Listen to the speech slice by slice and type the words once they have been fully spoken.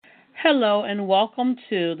Hello, and welcome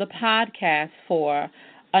to the podcast for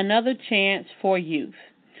Another Chance for Youth.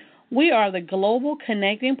 We are the global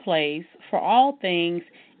connecting place for all things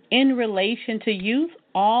in relation to youth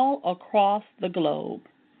all across the globe.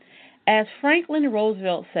 As Franklin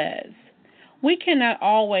Roosevelt says, we cannot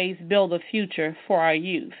always build a future for our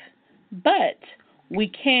youth, but we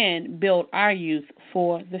can build our youth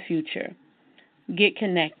for the future. Get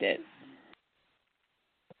connected.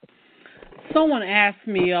 Someone asked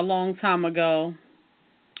me a long time ago,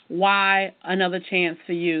 why another chance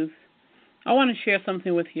for youth? I want to share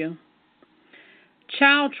something with you.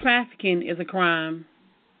 Child trafficking is a crime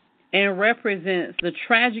and represents the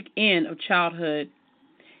tragic end of childhood.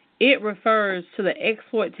 It refers to the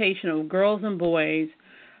exploitation of girls and boys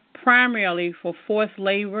primarily for forced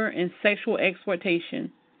labor and sexual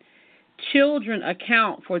exploitation. Children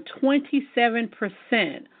account for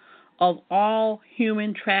 27% of all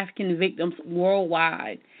human trafficking victims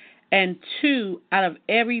worldwide, and 2 out of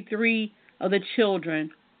every 3 of the children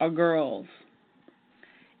are girls.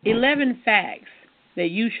 11 facts that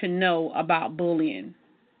you should know about bullying.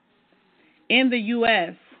 In the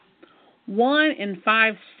U.S., 1 in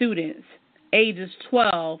 5 students ages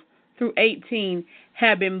 12 through 18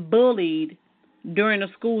 have been bullied during the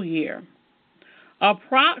school year.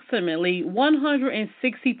 Approximately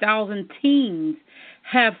 160,000 teens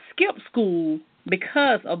have skipped school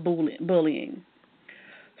because of bullying.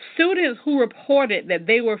 Students who reported that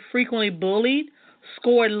they were frequently bullied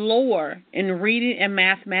scored lower in reading and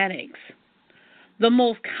mathematics. The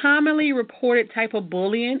most commonly reported type of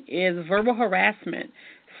bullying is verbal harassment,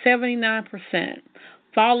 79%,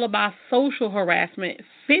 followed by social harassment,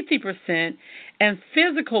 50%, and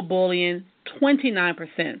physical bullying,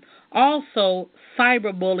 29%. Also,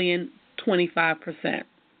 cyberbullying, 25%.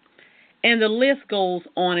 And the list goes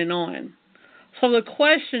on and on. So the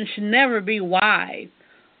question should never be why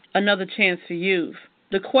another chance for youth.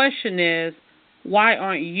 The question is, why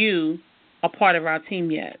aren't you a part of our team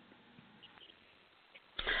yet?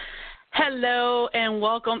 Hello and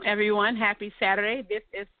welcome, everyone. Happy Saturday. This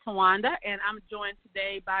is Tawanda, and I'm joined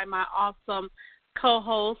today by my awesome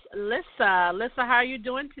co-host, Lissa. Lissa, how are you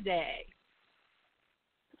doing today?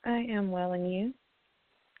 I am well, and you?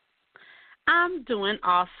 I'm doing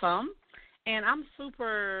awesome, and I'm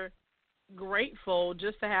super grateful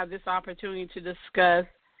just to have this opportunity to discuss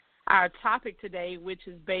our topic today, which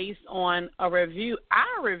is based on our review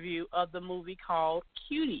of the movie called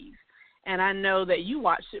Cuties. And I know that you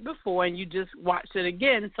watched it before and you just watched it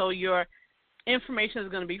again, so your information is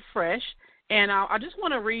going to be fresh. And I just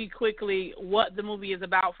want to read quickly what the movie is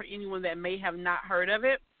about for anyone that may have not heard of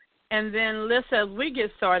it. And then, Lissa, as we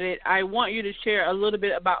get started, I want you to share a little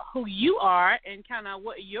bit about who you are and kind of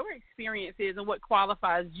what your experience is and what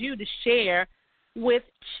qualifies you to share with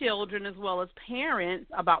children as well as parents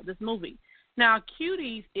about this movie. Now,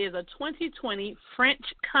 Cuties is a 2020 French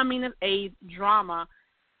coming-of-age drama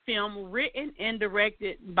film written and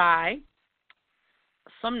directed by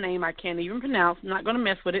some name I can't even pronounce. I'm not going to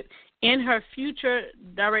mess with it. In her future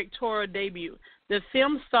directorial debut, the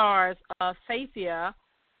film stars Faithia,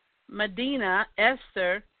 Medina,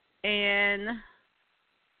 Esther, and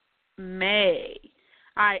May.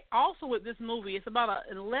 Also with this movie, it's about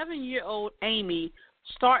an 11-year-old Amy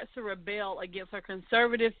starts to rebel against her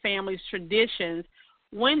conservative family's traditions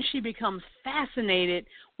when she becomes fascinated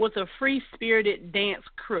with a free-spirited dance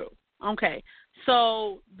crew. Okay,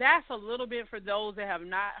 so that's a little bit for those that have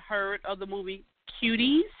not heard of the movie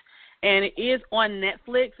Cuties, and it is on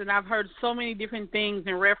Netflix, and I've heard so many different things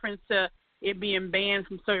in reference to it being banned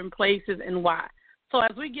from certain places and why. So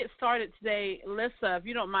as we get started today, Lissa, if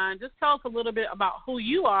you don't mind, just tell us a little bit about who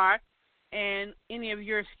you are and any of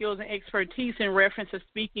your skills and expertise in reference to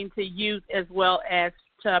speaking to youth as well as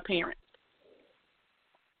to parents.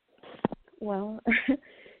 Well,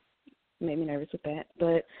 made me nervous with that.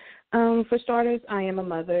 But for starters, I am a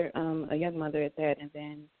mother, a young mother at that, and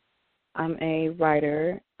then I'm a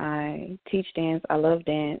writer. I teach dance. I love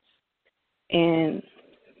dance. And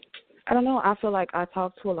I don't know, I feel like I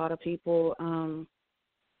talk to a lot of people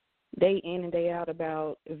day in and day out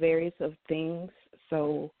about various of things.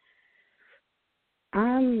 So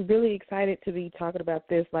I'm really excited to be talking about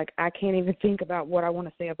this. Like, I can't even think about what I want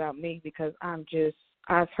to say about me because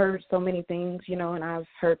I've heard so many things, and I've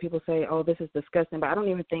heard people say, oh, this is disgusting, but I don't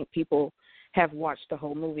even think people have watched the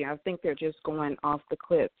whole movie. I think they're just going off the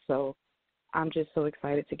clip. So I'm just so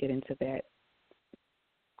excited to get into that.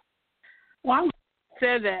 Well, I'm glad you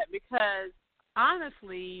said that because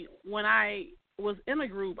honestly, when I was in a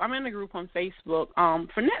group, I'm in a group on Facebook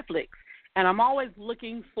for Netflix, and I'm always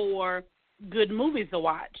looking for good movies to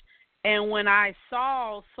watch. And when I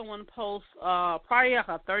saw someone post probably like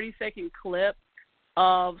a 30-second clip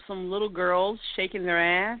of some little girls shaking their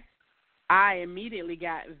ass, I immediately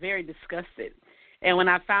got very disgusted. And when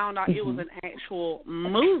I found out it was an actual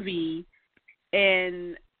movie,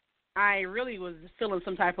 and I really was feeling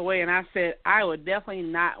some type of way, and I said I would definitely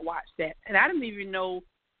not watch that. And I didn't even know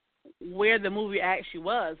where the movie actually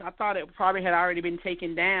was. I thought it probably had already been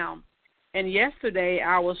taken down. And yesterday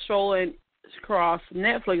I was strolling across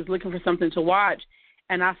Netflix looking for something to watch,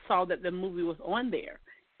 and I saw that the movie was on there.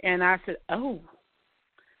 And I said, oh,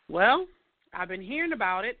 well, I've been hearing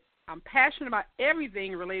about it. I'm passionate about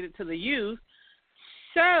everything related to the youth,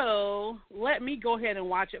 so let me go ahead and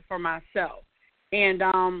watch it for myself. And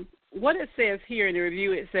what it says here in the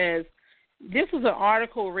review, it says, this was an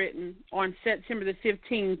article written on September the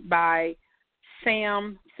 15th by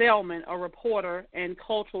Sam Selman, a reporter and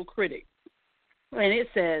cultural critic. And it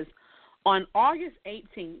says, on August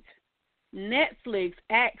 18th, Netflix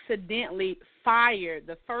accidentally fired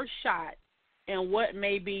the first shot in what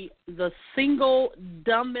may be the single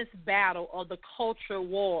dumbest battle of the culture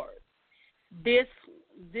wars. This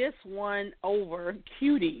one over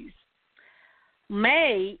cuties.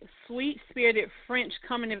 May, sweet-spirited French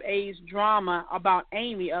coming-of-age drama about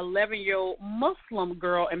Amy, an 11-year-old Muslim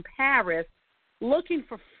girl in Paris looking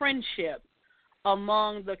for friendship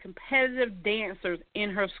among the competitive dancers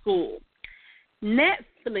in her school.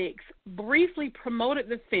 Netflix briefly promoted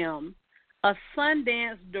the film, a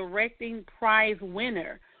Sundance Directing Prize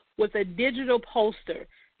winner, with a digital poster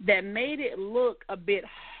that made it look a bit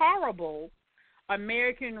horrible,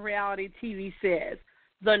 American reality TV says.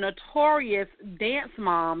 The notorious Dance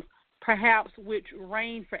Moms, perhaps which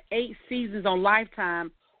reigned for 8 seasons on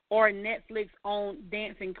Lifetime, or Netflix-owned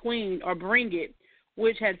Dancing Queen, or Bring It,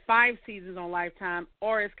 which had 5 seasons on Lifetime,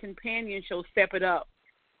 or its companion show Step It Up,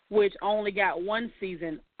 which only got 1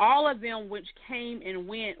 season, all of them which came and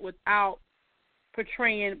went without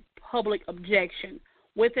portraying public objection.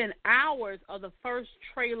 Within hours of the first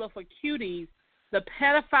trailer for Cuties, the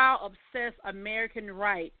pedophile-obsessed American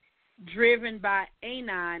right, driven by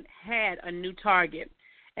Anon, had a new target.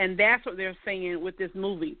 And that's what they're saying with this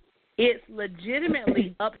movie. It's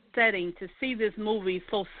legitimately upsetting to see this movie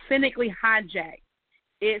so cynically hijacked.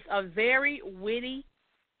 It's a very witty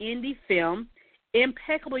indie film,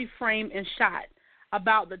 impeccably framed and shot,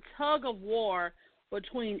 about the tug of war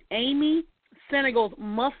between Amy, Senegal's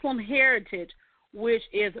Muslim heritage, which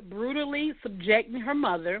is brutally subjecting her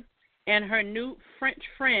mother, and her new French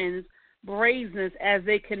friends' brazenness as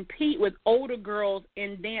they compete with older girls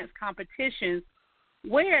in dance competitions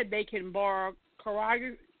where they can borrow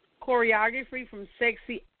choreography from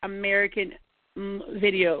sexy American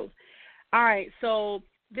videos. All right, so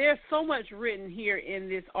there's so much written here in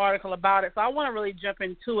this article about it, so I want to really jump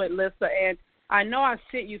into it, Lissa, and I know I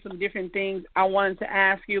sent you some different things I wanted to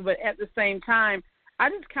ask you, but at the same time, I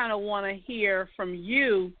just kind of want to hear from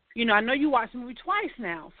you. You know, I know you watched the movie twice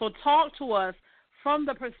now, so talk to us from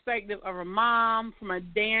the perspective of a mom, from a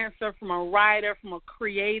dancer, from a writer, from a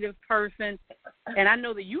creative person. And I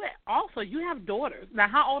know that you have daughters. Now,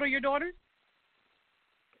 how old are your daughters?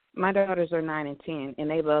 My daughters are 9 and 10, and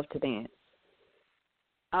they love to dance.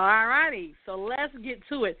 All righty. So let's get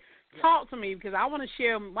to it. Talk to me, because I want to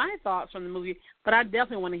share my thoughts from the movie, but I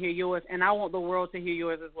definitely want to hear yours, and I want the world to hear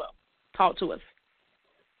yours as well. Talk to us.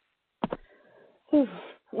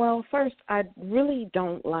 Well, first, I really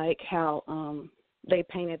don't like how they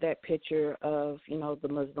painted that picture of, you know, the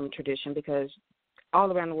Muslim tradition, because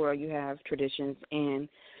all around the world you have traditions, and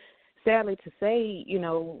sadly to say, you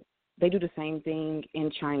know, they do the same thing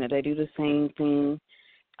in China. They do the same thing.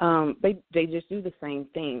 They just do the same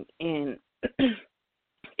thing, and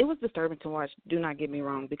it was disturbing to watch. Do not get me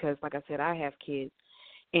wrong, because like I said, I have kids,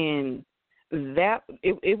 and that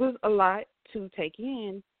it was a lot to take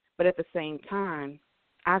in, but at the same time,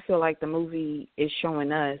 I feel like the movie is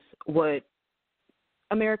showing us what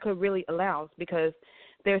America really allows, because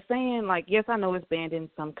they're saying, like, yes, I know it's banned in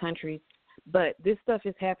some countries, but this stuff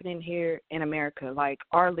is happening here in America. Like,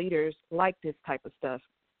 our leaders like this type of stuff.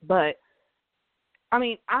 But, I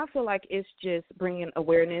mean, I feel like it's just bringing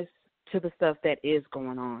awareness to the stuff that is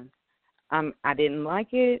going on. I didn't like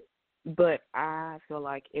it, but I feel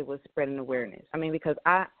like it was spreading awareness. I mean, because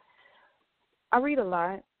I read a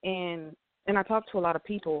lot, and I talk to a lot of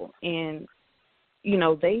people, and you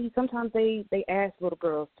know, sometimes they ask little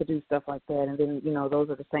girls to do stuff like that, and then, you know,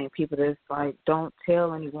 those are the same people that's like, don't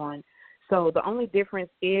tell anyone. So the only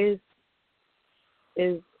difference is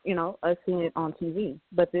you know, us seeing it on TV.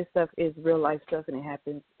 But this stuff is real life stuff, and it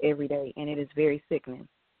happens every day, and it is very sickening.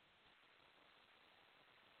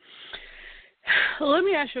 Let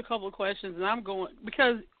me ask you a couple of questions, and I'm going,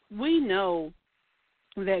 because we know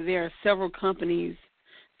that there are several companies,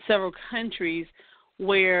 several countries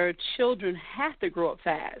where children have to grow up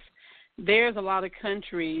fast. There's a lot of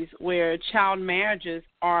countries where child marriages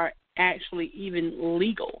are actually even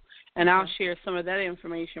legal, and I'll share some of that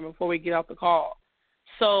information before we get off the call.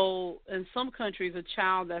 So in some countries, a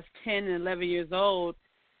child that's 10 and 11 years old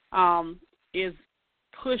is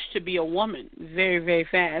pushed to be a woman very, very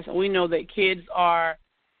fast. And we know that kids are,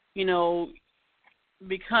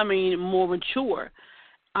 becoming more mature.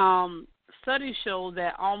 Studies show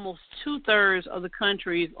that almost two-thirds of the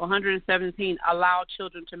countries, 117, allow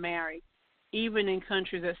children to marry. Even in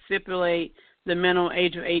countries that stipulate the minimum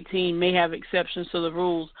age of 18 may have exceptions to the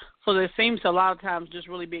rules. So there seems to a lot of times just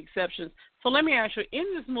really be exceptions. So let me ask you, in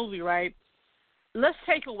this movie, right, let's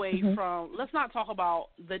take away from, let's not talk about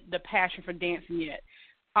the passion for dancing yet.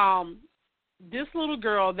 This little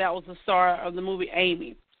girl that was the star of the movie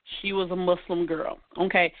Amy, she was a Muslim girl.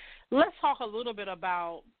 Okay, let's talk a little bit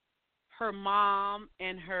about her mom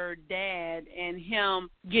and her dad and him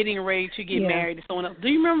getting ready to get married to someone else. Do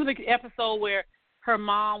you remember the episode where her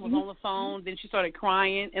mom was on the phone, then she started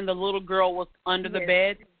crying, and the little girl was under the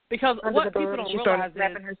bed? Because what people don't realize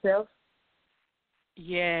is herself.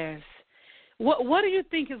 Yes. What do you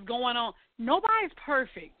think is going on? Nobody's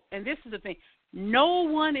perfect, and this is the thing. No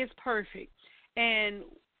one is perfect, and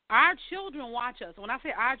our children watch us. When I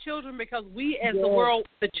say our children, because we as the world,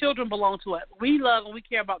 the children belong to us. We love and we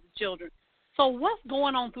care about the children. So what's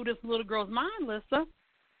going on through this little girl's mind, Lissa?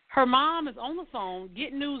 Her mom is on the phone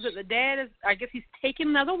getting news that the dad is, I guess he's taking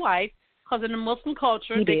another wife, because in the Muslim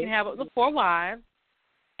culture, they can have up to 4 wives.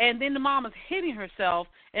 And then the mom is hitting herself,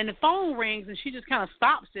 and the phone rings, and she just kind of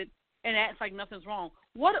stops it and acts like nothing's wrong.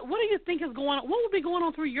 What do you think is going on? What would be going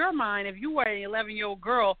on through your mind if you were an 11-year-old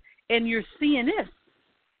girl and you're seeing this?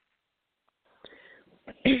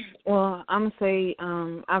 Well, I'm going to say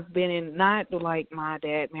I've been in, not like my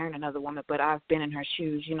dad marrying another woman, but I've been in her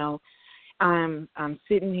shoes. I'm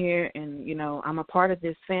sitting here and, I'm a part of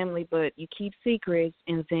this family, but you keep secrets,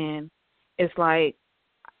 and then it's like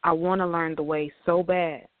I want to learn the way so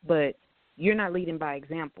bad, but you're not leading by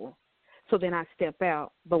example. So then I step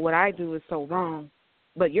out, but what I do is so wrong,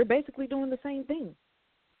 but you're basically doing the same thing.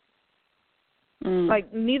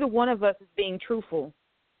 Like, neither one of us is being truthful.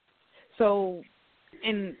 So,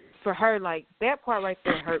 and for her, like, that part right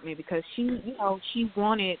there hurt me, because she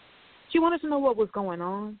wanted to know what was going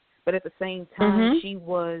on, but at the same time, she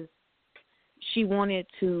wanted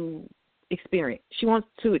to experiment. She wants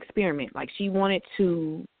to experiment. Like, she wanted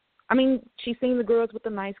to, she's seen the girls with the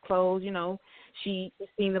nice clothes, She's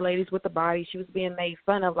seen the ladies with the body. She was being made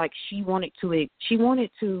fun of. Like, she wanted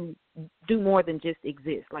to do more than just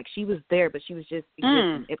exist. Like, she was there, but she was just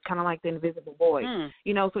existing. It's kind of like the invisible boy,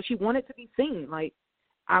 So she wanted to be seen. Like,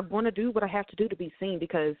 I want to do what I have to do to be seen,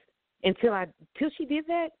 because until she did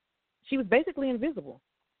that, she was basically invisible.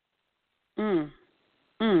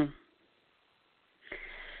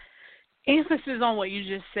 Emphasis on what you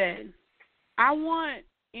just said. I want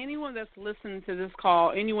anyone that's listening to this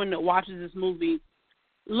call, anyone that watches this movie,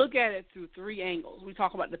 look at it through 3 angles. We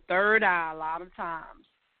talk about the third eye a lot of times.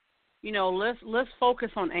 Let's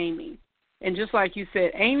focus on Amy. And just like you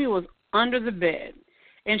said, Amy was under the bed,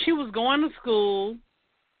 and she was going to school.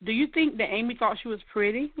 Do you think that Amy thought she was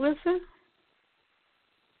pretty, Lissa?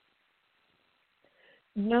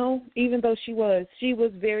 No, even though she was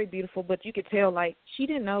very beautiful, but you could tell, like, she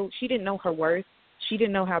didn't know her worth. She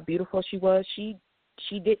didn't know how beautiful she was. She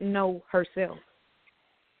didn't know herself.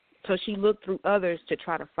 So she looked through others to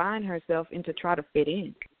try to find herself and to try to fit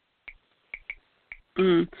in.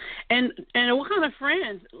 And what kind of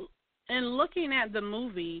friends? And looking at the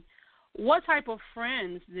movie, what type of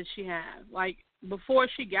friends did she have? Like, before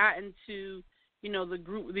she got into, the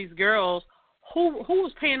group with these girls, who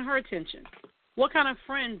was paying her attention? What kind of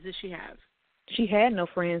friends did she have? She had no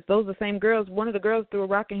friends. Those are the same girls. One of the girls threw a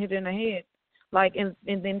rock and hit her in the head. Like, and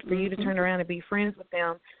then for you to turn around and be friends with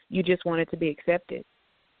them, you just wanted to be accepted.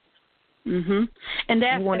 And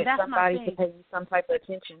you wanted that's somebody to pay you some type of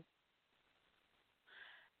attention.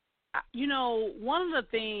 One of the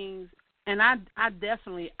things, and I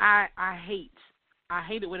definitely I hate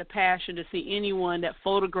it with a passion to see anyone that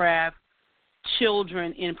photograph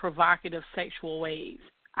children in provocative sexual ways.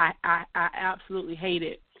 I absolutely hate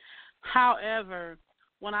it. However,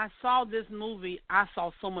 when I saw this movie, I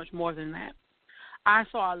saw so much more than that. I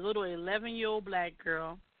saw a little 11-year-old black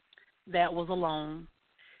girl that was alone.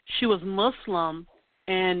 She was Muslim,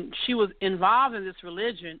 and she was involved in this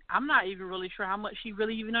religion. I'm not even really sure how much she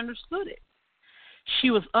really even understood it.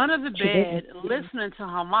 She was under the bed listening to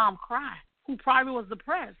her mom cry, who probably was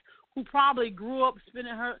depressed, who probably grew up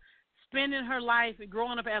spending her life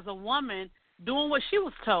growing up as a woman doing what she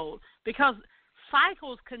was told, because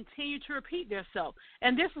cycles continue to repeat themselves.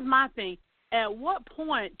 And this is my thing. At what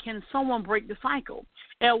point can someone break the cycle?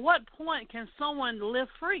 At what point can someone live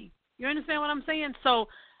free? You understand what I'm saying? So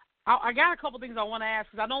I got a couple things I want to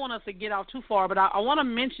ask, because I don't want us to get off too far, but I want to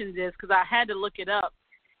mention this because I had to look it up.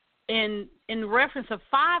 In reference to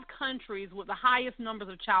 5 countries with the highest numbers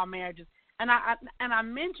of child marriages. And I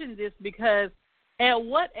mentioned this because at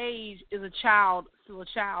what age is a child still a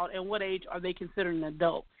child, and what age are they considered an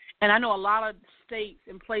adult? And I know a lot of states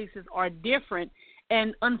and places are different,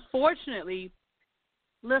 and unfortunately,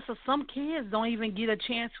 listen, some kids don't even get a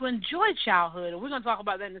chance to enjoy childhood, and we're going to talk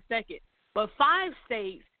about that in a second. But 5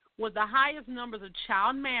 states with the highest numbers of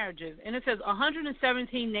child marriages, and it says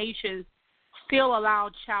 117 nations still allow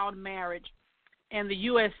child marriage, and the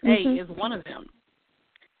USA is one of them.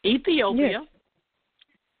 Ethiopia,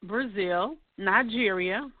 Brazil,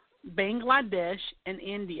 Nigeria, Bangladesh, and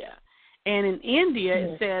India. And in India,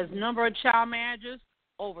 it says number of child marriages,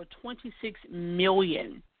 over 26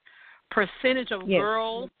 million. Percentage of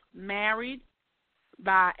girls married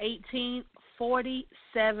by 18, 47%.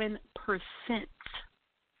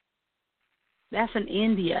 That's in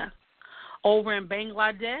India. Over in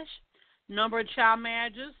Bangladesh, number of child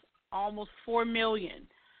marriages, almost 4 million.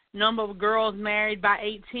 Number of girls married by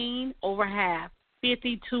 18, over half,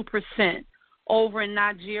 52%. Over in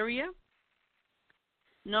Nigeria,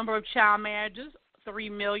 number of child marriages, 3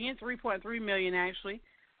 million, 3.3 million actually.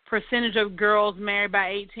 Percentage of girls married by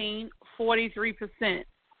 18, 43%.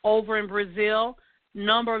 Over in Brazil,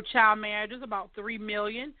 number of child marriages, about 3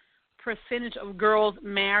 million. Percentage of girls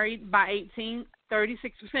married by 18, 36%.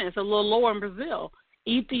 It's a little lower in Brazil.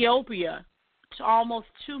 Ethiopia, almost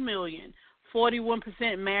 2 million,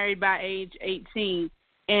 41% married by age 18.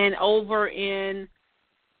 And over in,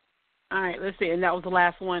 all right, let's see, and that was the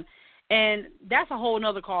last one. And that's a whole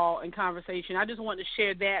other call and conversation. I just wanted to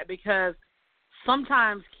share that because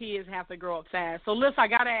sometimes kids have to grow up fast. So, listen, I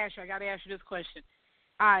got to ask you this question.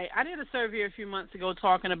 I did a survey a few months ago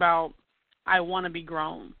talking about I want to be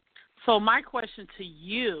grown. So my question to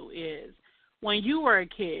you is, when you were a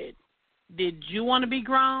kid, did you want to be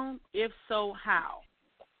grown? If so, how?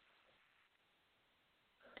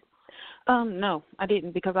 No, I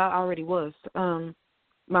didn't, because I already was.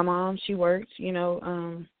 My mom, she worked,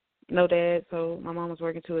 no dad, so my mom was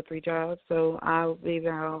working 2 or 3 jobs. So I'll be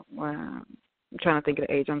out, I'm trying to think of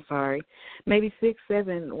the age, I'm sorry, maybe 6,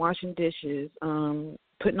 7, washing dishes,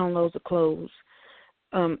 putting on loads of clothes.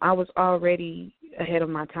 I was already ahead of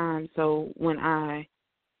my time. So when I,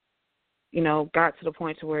 got to the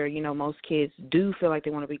point to where, most kids do feel like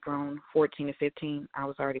they want to be grown, 14 to 15, I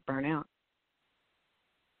was already burnt out.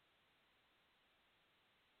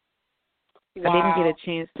 Wow. I didn't get a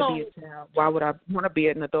chance to be a child. Why would I want to be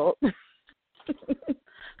an adult?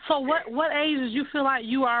 So what age did you feel like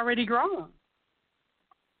you were already grown?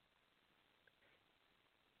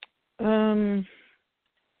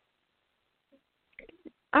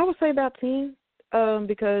 I would say about 10,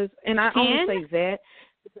 because, and I 10? only say that,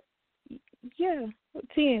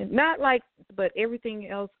 10. Not like, but everything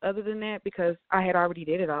else other than that, because I had already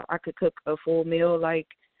did it all. I could cook a full meal, like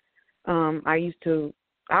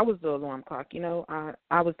I was the alarm clock,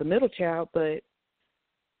 I was the middle child, but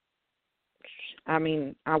I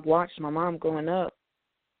watched my mom growing up,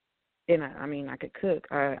 and I could cook.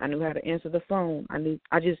 I knew how to answer the phone.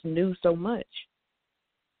 I just knew so much.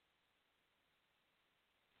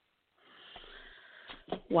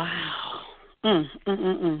 Wow.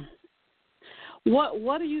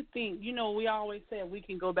 What do you think? We always say we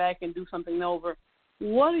can go back and do something over.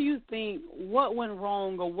 What do you think, what went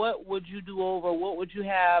wrong, or what would you do over? What would you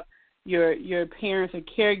have your parents or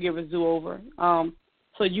caregivers do over,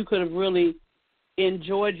 so you could have really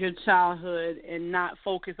enjoyed your childhood and not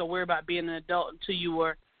focus or worry about being an adult until you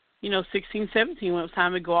were, 16, 17, when it was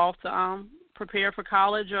time to go off to prepare for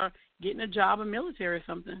college or getting a job in military or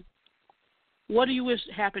something? What do you wish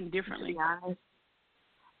happened differently?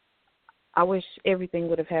 I wish everything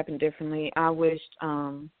would have happened differently. I wish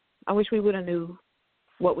we would have knew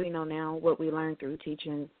what we know now, what we learned through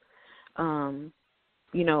teaching,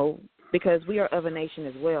 because we are of a nation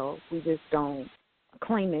as well. We just don't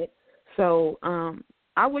claim it. So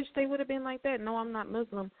I wish they would have been like that. No, I'm not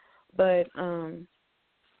Muslim, but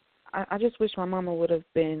I just wish my mama would have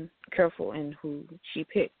been careful in who she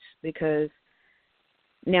picked, because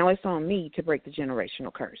now it's on me to break the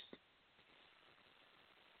generational curse.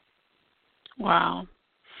 Wow.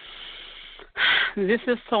 This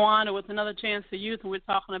is Tawana with Another Chance for Youth, and we're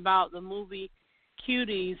talking about the movie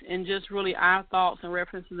Cuties and just really our thoughts in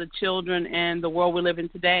reference to the children and the world we live in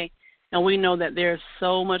today. and we know that there's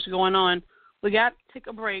so much going on. We got to take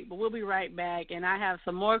a break, but we'll be right back, and I have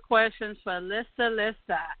some more questions for Lissa.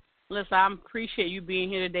 Lissa, I appreciate you being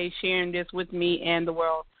here today, sharing this with me and the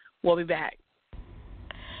world. We'll be back.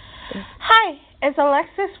 Hi, it's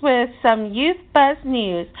Alexis with some Youth Buzz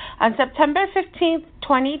News. On September 15th,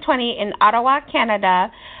 2020 in Ottawa,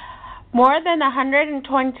 Canada, more than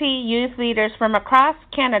 120 youth leaders from across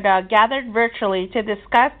Canada gathered virtually to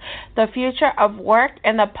discuss the future of work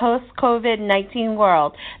in the post-COVID-19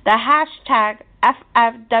 world. The hashtag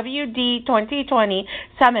FFWD 2020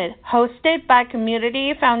 Summit, hosted by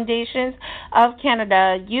Community Foundations of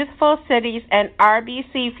Canada, Youthful Cities, and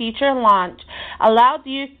RBC Future Launch, allowed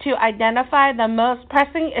youth to identify the most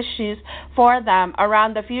pressing issues for them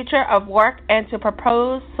around the future of work and to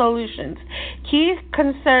propose solutions. Key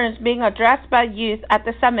concerns being addressed by youth at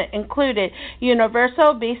the summit included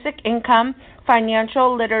universal basic income,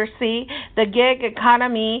 financial literacy, the gig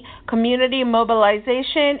economy, community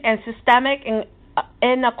mobilization, and systemic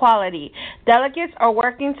inequality. Delegates are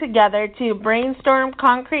working together to brainstorm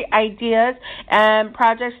concrete ideas and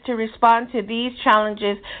projects to respond to these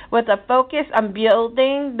challenges with a focus on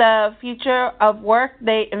building the future of work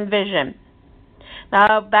they envision.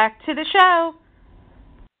 Now back to the show.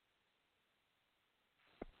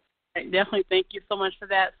 Definitely, thank you so much for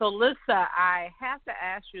that. So, Lissa, I have to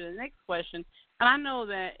ask you the next question, and I know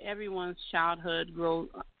that everyone's childhood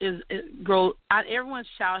everyone's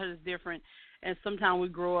childhood is different, and sometimes we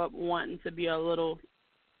grow up wanting to be a little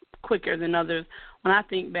quicker than others. When I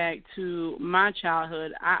think back to my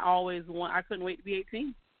childhood, I couldn't wait to be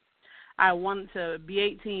 18. I wanted to be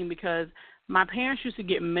 18 because my parents used to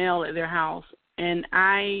get mail at their house, and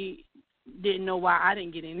I didn't know why I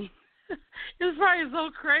didn't get any. It's probably so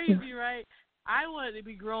crazy, right? I wanted to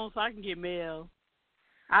be grown so I can get mail.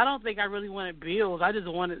 I don't think I really wanted bills. I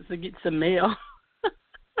just wanted to get some mail.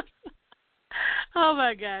 Oh,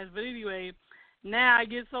 my gosh. But anyway, now I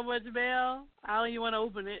get so much mail, I don't even want to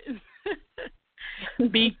open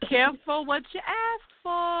it. Be careful what you ask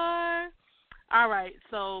for. All right,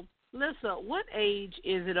 so, Lissa, what age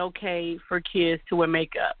is it okay for kids to wear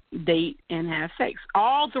makeup, date, and have sex?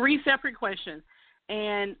 All three separate questions.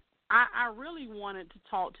 And I really wanted to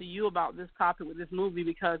talk to you about this topic with this movie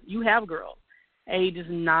because you have girls, ages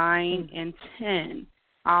 9 and 10,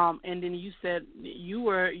 and then you said you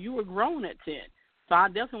were grown at 10. So I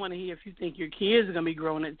definitely want to hear if you think your kids are gonna be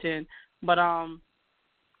grown at 10. But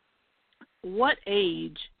what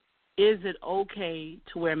age is it okay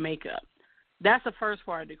to wear makeup? That's the first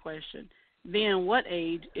part of the question. Then what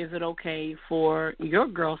age is it okay for your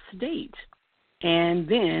girls to date? And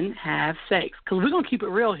then have sex. Because we're going to keep it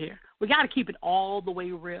real here. We got to keep it all the way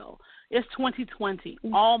real. It's 2020,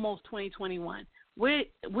 almost 2021. We're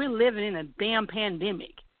living in a damn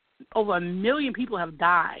pandemic. Over 1 million people have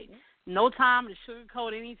died. No time to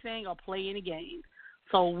sugarcoat anything or play any games.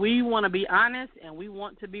 So we want to be honest and we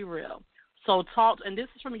want to be real. So talk, and this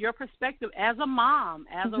is from your perspective as a mom,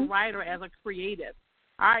 as a writer, as a creative.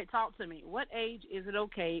 All right, talk to me. What age is it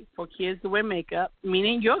okay for kids to wear makeup,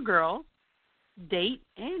 meaning your girls, date,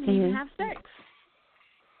 and even have sex?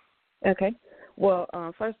 Okay. Well,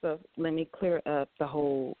 first off, let me clear up the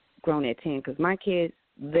whole grown at 10 because my kids,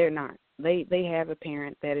 they're not. They have a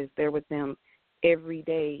parent that is there with them every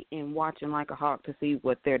day and watching like a hawk to see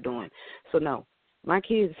what they're doing. So, no, my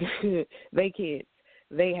kids,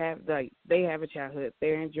 they have a childhood.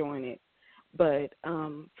 They're enjoying it. But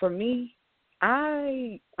for me,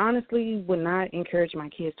 I honestly would not encourage my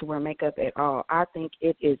kids to wear makeup at all. I think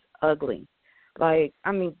it is ugly. Like,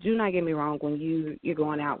 I mean, do not get me wrong, when you're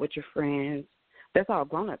going out with your friends, that's all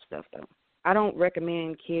grown-up stuff, though. I don't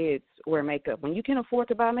recommend kids wear makeup. When you can afford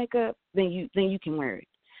to buy makeup, then you can wear it.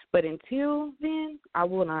 But until then, I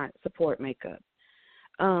will not support makeup.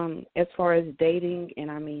 As far as dating, and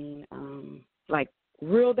I mean, like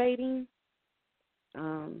real dating,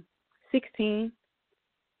 16.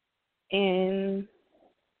 And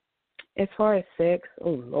as far as sex,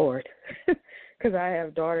 oh, Lord, because I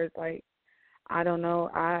have daughters, like, I don't know.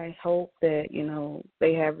 I hope that,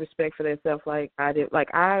 they have respect for themselves like I did. Like,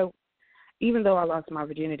 even though I lost my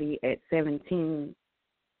virginity at 17,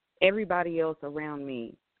 everybody else around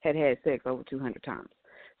me had sex over 200 times.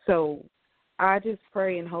 So I just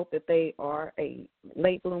pray and hope that they are a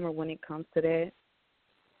late bloomer when it comes to that.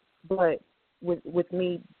 But with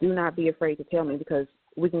me, do not be afraid to tell me because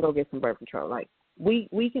we can go get some birth control. Like,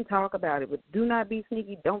 we can talk about it, but do not be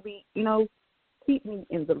sneaky. Don't be, keep me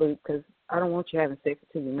in the loop because I don't want you having sex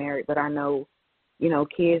until you're married. But I know,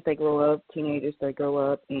 kids, they grow up, teenagers, they grow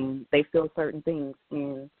up, and they feel certain things,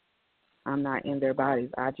 and I'm not in their bodies.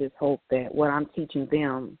 I just hope that what I'm teaching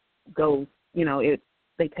them goes, it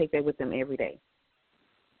they take that with them every day.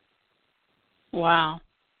 Wow.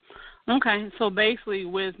 Okay, so basically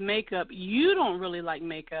with makeup, you don't really like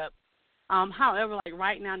makeup. However, like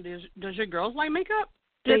right now, does your girls like makeup?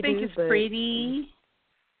 Do they think it's pretty?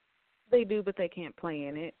 They do, but they can't play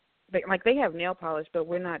in it. They have nail polish, but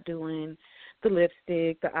we're not doing the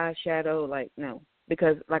lipstick, the eyeshadow. Like, no,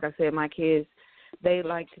 because like I said, my kids, they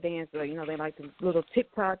like to dance. They like the little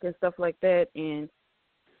TikTok and stuff like that. And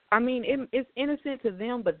I mean, it's innocent to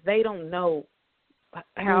them, but they don't know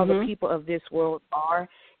how the people of this world are,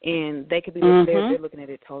 and they could be they're looking at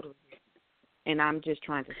it totally. And I'm just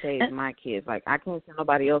trying to save my kids. Like, I can't send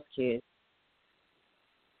nobody else's kids.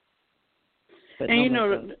 But and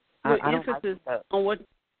no with emphasis on what,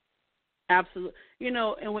 absolutely,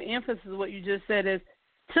 and with emphasis what you just said is,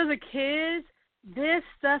 to the kids, this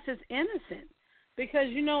stuff is innocent. Because,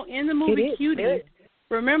 in the movie Cuties,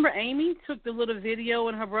 remember Amy took the little video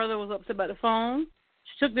and her brother was upset about the phone?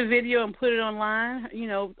 She took the video and put it online,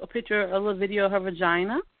 a picture, a little video of her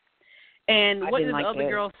vagina. And what did the other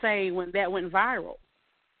girls say when that went viral?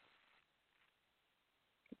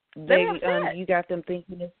 You got them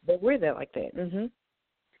thinking that we're there like that.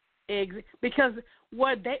 Because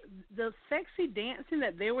the sexy dancing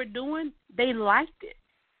that they were doing, they liked it,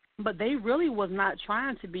 but they really was not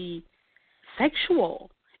trying to be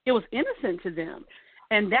sexual. It was innocent to them,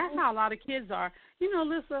 and that's how a lot of kids are.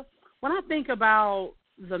 Lisa, when I think about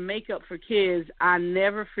the makeup for kids, I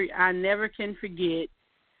never can forget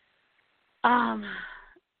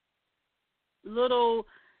little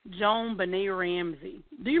Joan Benet Ramsey.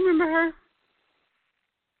 Do you remember her?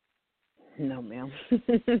 No, ma'am.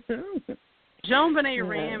 Joan Benet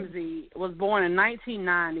Ramsey was born in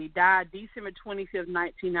 1990, died December 25th,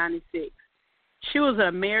 1996. She was an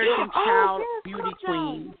American child beauty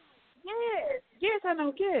queen. Yes, I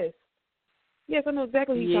know. Yes, I know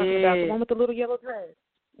exactly who you're talking about. The one with the little yellow dress.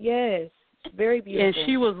 Yes, very beautiful. And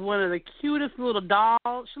she was one of the cutest little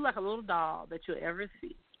dolls. She's like a little doll that you'll ever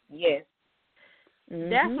see. Yes.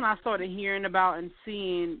 That's when I started hearing about and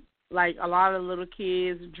seeing, like, a lot of little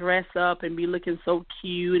kids dress up and be looking so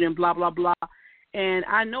cute and blah, blah, blah. And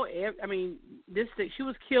I know, she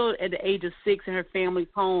was killed at the age of 6 in her family's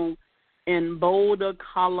home in Boulder,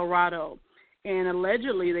 Colorado. And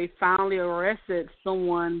allegedly they finally arrested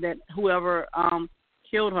whoever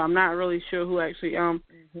killed her. I'm not really sure who actually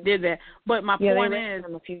did that. But my point is,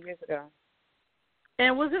 him a few years ago.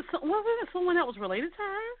 And wasn't it someone that was related to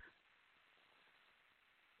her?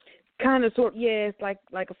 Kind of, sort. Yes, like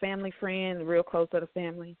a family friend, real close to the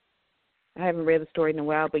family. I haven't read the story in a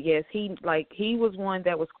while, but yes, he was one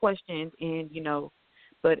that was questioned, and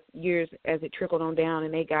but years as it trickled on down,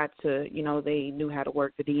 and they got to, they knew how to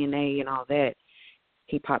work the DNA and all that.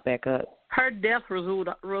 He popped back up. Her death was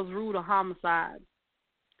ruled a homicide,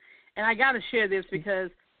 and I got to share this because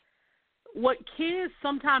what kids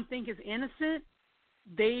sometimes think is innocent,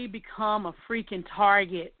 they become a freaking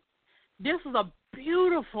target. This was a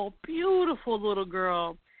beautiful, beautiful little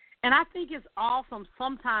girl. And I think it's awesome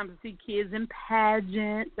sometimes to see kids in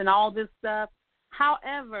pageants and all this stuff.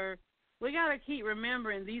 However, we got to keep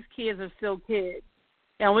remembering these kids are still kids.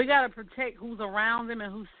 And we got to protect who's around them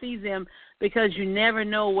and who sees them because you never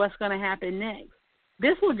know what's going to happen next.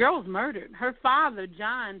 This little girl was murdered. Her father,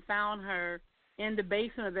 John, found her in the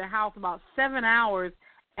basement of their house about 7 hours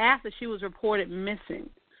after she was reported missing.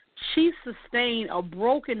 She sustained a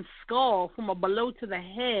broken skull from below to the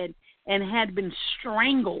head and had been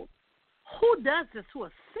strangled. Who does this to a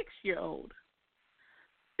 6-year-old?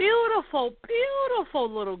 Beautiful, beautiful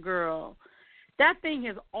little girl. That thing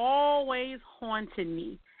has always haunted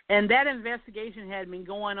me, and that investigation had been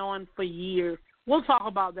going on for years. We'll talk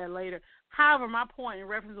about that later. However, my point in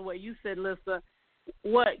reference to what you said, Lisa,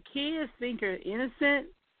 what kids think are innocent,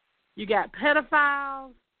 you got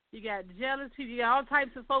pedophiles, you got jealousy, you got all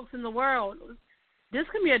types of folks in the world. This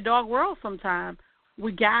can be a dark world sometimes.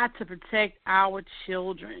 We got to protect our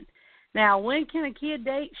children. Now, when can a kid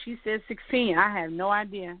date? She said 16. I have no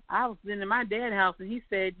idea. I was in my dad's house, and he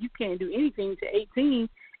said you can't do anything to 18,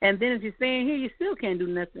 and then if you're staying here, you still can't do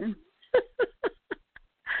nothing.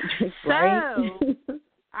 Right. So,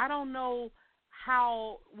 I don't know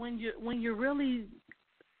how, when you're really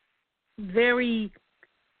very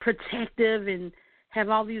protective and have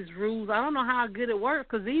all these rules, I don't know how good it works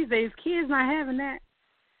because these days kids not having that.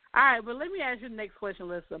 All right, but let me ask you the next question,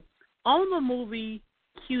 Lisa. On the movie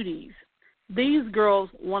Cuties, these girls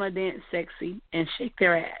want to dance sexy and shake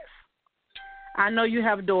their ass. I know you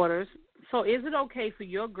have daughters, so is it okay for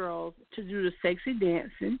your girls to do the sexy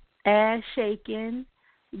dancing, ass shaking,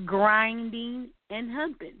 grinding, and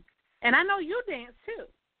humping? And I know you dance too,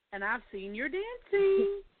 and I've seen your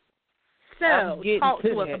dancing. yourself. Talk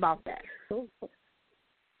to us about that.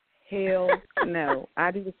 Hell no.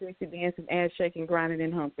 I do the sexy dancing, ass shaking, grinding,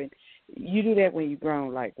 and humping. You do that when you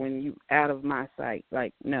grown, like when you out of my sight.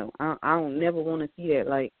 Like, no, I don't never want to see that.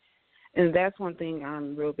 Like, and that's one thing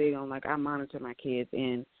I'm real big on. Like, I monitor my kids,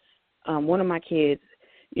 and one of my kids,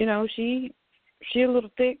 you know, she a little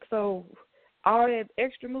thick, so all that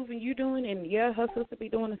extra moving you doing, and yeah, her sister be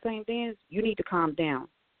doing the same dance, you need to calm down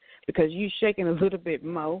because you shaking a little bit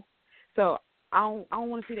more. So I don't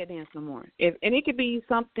want to see that dance no more. And it could be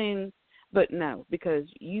something, but no, because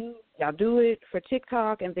y'all do it for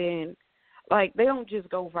TikTok, and then like they don't just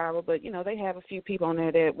go viral, but you know they have a few people on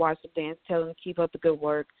there that watch the dance, tell them to keep up the good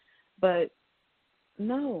work. But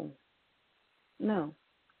no, I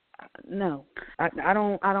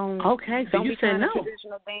don't. Okay, so don't you be said no.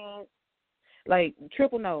 Traditional dance, like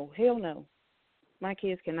triple no, hell no. My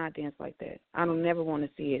kids cannot dance like that. I don't never want to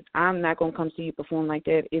see it. I'm not gonna come see you perform like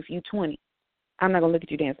that. If you 20, I'm not gonna look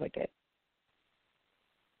at you dance like that.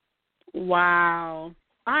 Wow.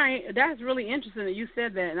 All right, that's really interesting that you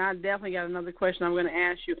said that, and I definitely got another question I'm going to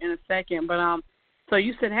ask you in a second. But so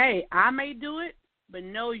you said, hey, I may do it, but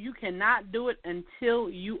no, you cannot do it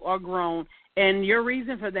until you are grown. And your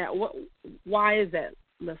reason for that, why is that,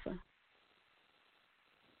 Lissa?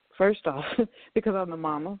 First off, because I'm the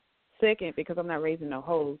mama. Second, because I'm not raising no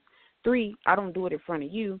hoes. 3, I don't do it in front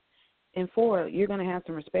of you. And 4, you're going to have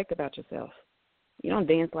some respect about yourself. You don't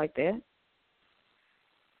dance like that.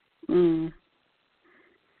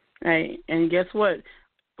 Hey, and guess what?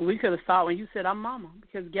 We could have thought when you said I'm mama,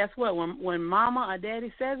 because guess what? When mama or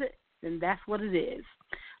daddy says it, then that's what it is.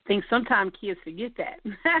 I think sometimes kids forget that.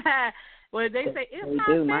 Well, they say it's not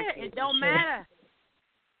fair. It don't matter.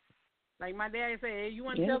 Like my daddy say, hey, you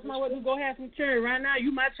want to tell somebody what to go have some children right now?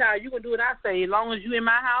 You my child. You gonna do what I say as long as you in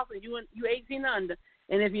my house and you 18 under.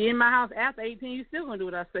 And if you're in my house after 18, you still gonna do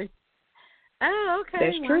what I say. Oh,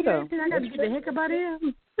 okay. That's true though. I got to get the heck up out of here.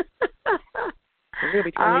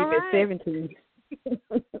 Really trying to get 17.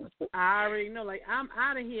 I already know. Like, I'm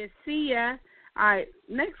out of here. See ya. All right.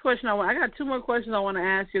 Next question. I got 2 more questions I want to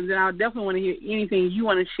ask you. Then I'll definitely want to hear anything you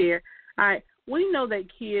want to share. All right. We know that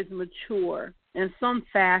kids mature, and some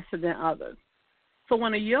faster than others. So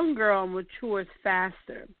when a young girl matures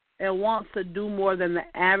faster and wants to do more than the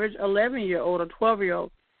average 11-year-old or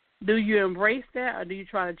 12-year-old, do you embrace that or do you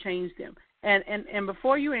try to change them? And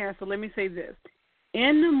before you answer, let me say this.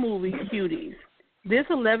 In the movie Cuties, this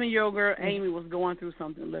 11-year-old girl, Amy, was going through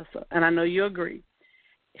something, Lissa, and I know you agree.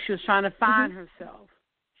 She was trying to find herself.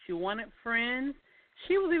 She wanted friends.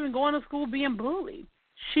 She was even going to school being bullied.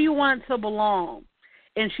 She wanted to belong.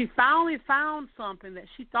 And she finally found something that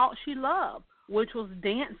she thought she loved, which was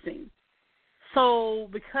dancing. So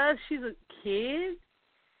because she's a kid,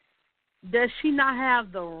 does she not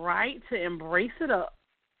have the right to embrace it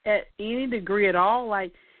at any degree at all?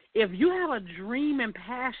 Like, if you have a dream and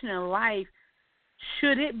passion in life,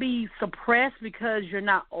 should it be suppressed because you're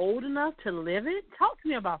not old enough to live it? Talk to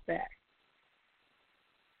me about that.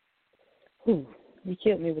 You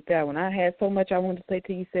killed me with that one. I had so much I wanted to say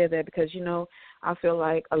till you said that because, you know, I feel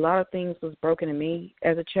like a lot of things was broken in me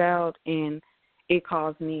as a child, and it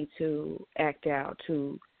caused me to act out,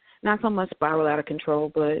 to not so much spiral out of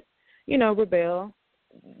control, but, you know, rebel,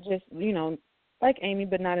 just, you know, like Amy,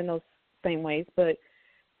 but not in those same ways. But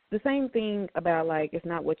the same thing about, like, it's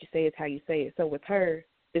not what you say, it's how you say it. So with her,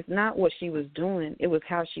 it's not what she was doing, it was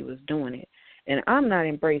how she was doing it. And I'm not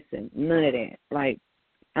embracing none of that. Like,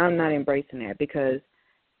 I'm not embracing that because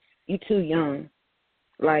you're too young.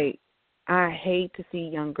 Like, I hate to see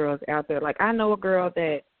young girls out there. Like, I know a girl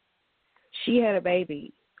that she had a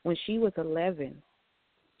baby when she was 11.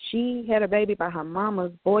 She had a baby by her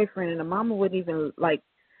mama's boyfriend, and the mama wouldn't even, like,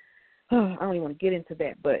 I don't even want to get into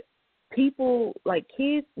that, but people, like,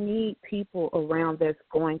 kids need people around that's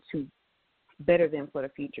going to better them for the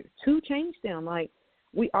future, to change them. Like,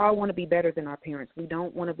 we all want to be better than our parents. We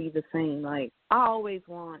don't want to be the same. Like, I always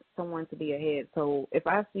want someone to be ahead. So if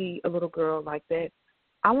I see a little girl like that,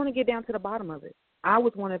 I want to get down to the bottom of it. I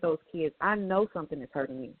was one of those kids. I know something is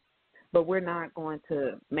hurting me, but we're not going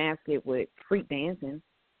to mask it with freak dancing.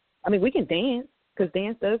 I mean, we can dance because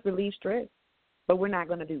dance does relieve stress, but we're not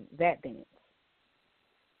going to do that dance.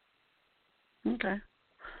 Okay.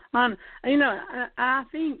 You know, I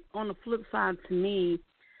think on the flip side to me,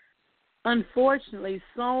 unfortunately,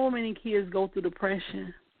 so many kids go through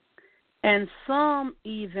depression, and some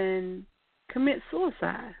even commit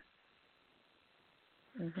suicide.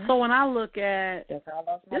 Mm-hmm. So when I look at this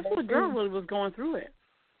little girl really was going through it.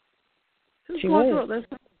 She was going through it.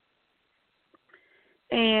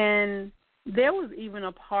 And there was even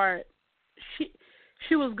a part,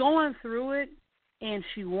 she was going through it, and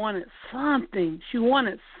she wanted something. She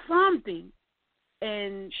wanted something,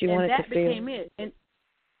 and that became it.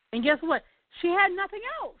 And guess what? She had nothing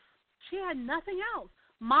else. She had nothing else.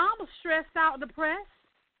 Mom was stressed out, depressed,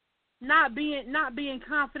 not being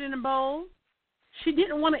confident and bold. She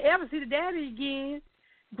didn't want to ever see the daddy again.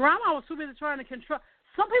 Grandma was too busy trying to control.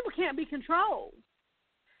 Some people can't be controlled.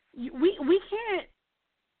 We can't.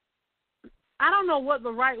 I don't know what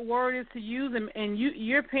the right word is to use, and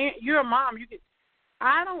you're a mom.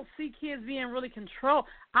 I don't see kids being really controlled.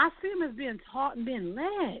 I see them as being taught and being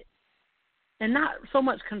led, and not so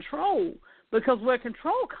much control. Because where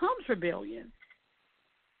control comes, rebellion.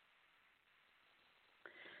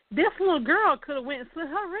 This little girl could have went and slit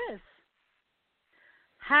her wrist.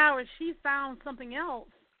 However, she found something else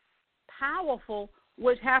powerful,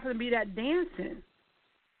 which happened to be that dancing.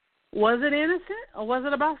 Was it innocent or was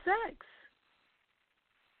it about sex?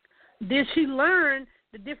 Did she learn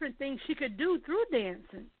the different things she could do through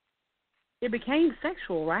dancing? It became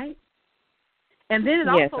sexual, right? And then it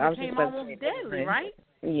also became almost deadly, right?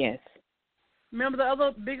 Yes. Remember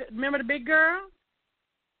the big girl?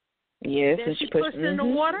 Yes. That she pushed in the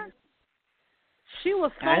water? She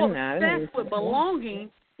was so obsessed with belonging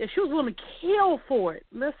that she was willing to kill for it.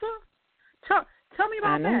 Lisa, tell me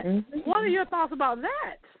about that. Mm-hmm. What are your thoughts about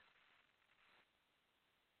that?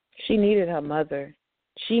 She needed her mother.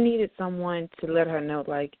 She needed someone to let her know,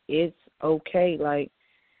 like, it's okay. Like,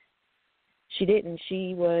 she didn't.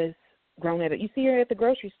 She was grown at it. You see her at the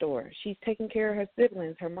grocery store. She's taking care of her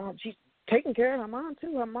siblings, her mom. She's taking care of her mom,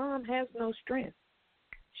 too. Her mom has no strength.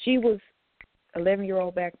 She was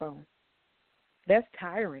 11-year-old backbone. That's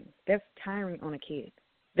tiring. That's tiring on a kid.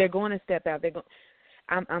 They're going to step out.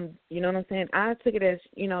 I'm you know what I'm saying? I took it as,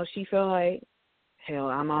 she felt like, hell,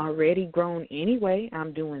 I'm already grown anyway.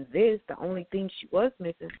 I'm doing this. The only thing she was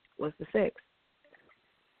missing was the sex.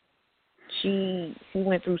 She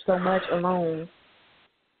went through so much alone,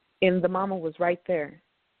 and the mama was right there.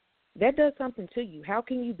 That does something to you. How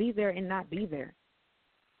can you be there and not be there?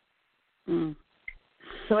 Mm.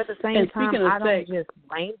 So at the same time, I don't just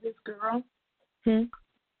blame this girl.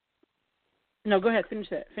 No, go ahead. Finish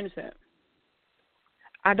that.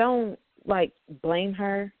 I don't, blame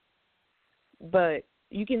her, but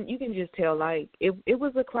you can just tell, it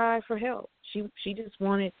was a cry for help. She just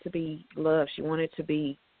wanted to be loved. She wanted to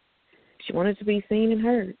be seen and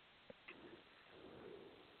heard.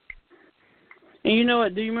 And you know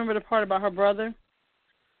what? Do you remember the part about her brother?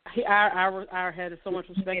 I had so much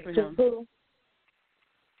respect for him.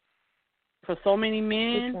 For so many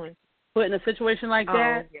men put in a situation like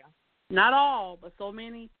that, not all, but so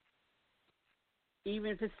many, even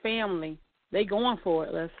if it's family, they going for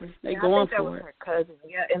it, Leslie. They going for it. I think that was her cousin.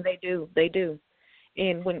 Yeah, and they do.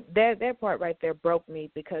 And when that part right there broke me,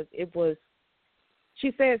 because it was,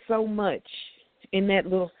 she said so much in that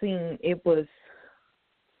little scene. It was,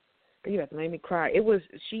 you have to make me cry. It was,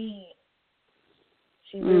 she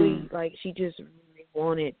really, she just really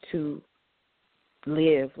wanted to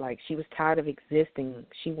live. She was tired of existing.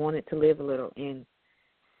 She wanted to live a little. And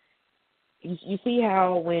you see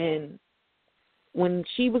how when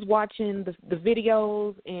she was watching the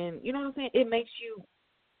videos, and you know what I'm saying, it makes you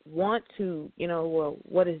want to, well,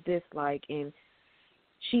 what is this like? And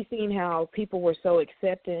she seen how people were so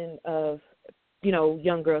accepting of,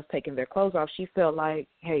 young girls taking their clothes off. She felt like,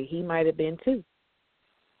 hey, he might have been too.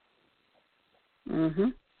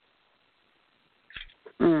 Mm.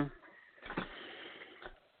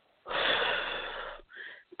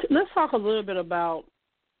 Let's talk a little bit about,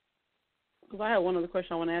 because I have one other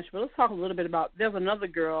question I want to ask you, but let's talk a little bit about, there's another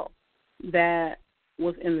girl that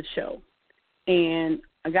was in the show, and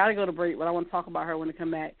I got to go to break, but I want to talk about her when I come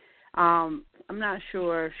back. I'm not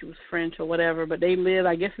sure if she was French or whatever, but they live,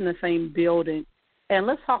 I guess, in the same building. And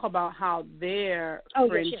let's talk about how their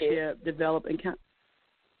friendship developed.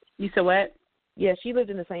 You said what? Yeah, she lived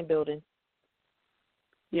in the same building.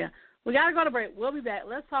 Yeah. We got to go to break. We'll be back.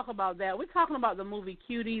 Let's talk about that. We're talking about the movie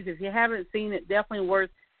Cuties. If you haven't seen it, definitely worth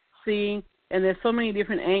seeing. And there's so many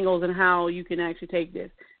different angles in how you can actually take this.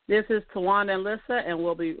 This is Tawanda and Lissa, and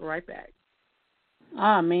we'll be right back.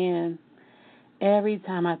 Oh, man. Every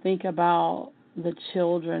time I think about the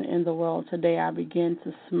children in the world today, I begin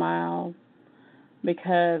to smile,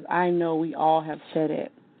 because I know we all have said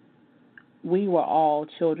it. We were all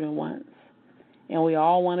children once, and we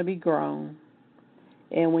all want to be grown.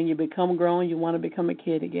 And when you become grown, you want to become a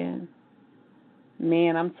kid again.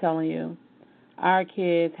 Man, I'm telling you, our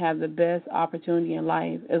kids have the best opportunity in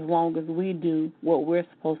life as long as we do what we're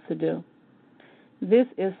supposed to do. This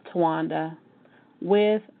is Tawanda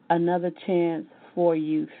with another chance for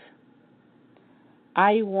youth.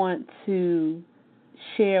 I want to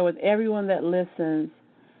share with everyone that listens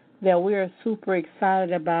that we are super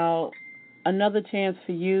excited about Another Chance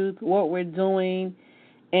for Youth, what we're doing,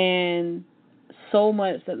 and so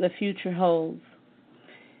much that the future holds.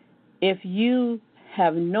 If you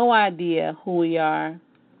have no idea who we are,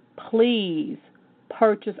 please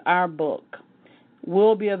purchase our book.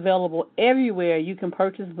 We'll be available everywhere you can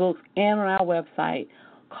purchase books and on our website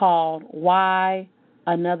called Why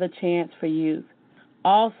Another Chance for Youth.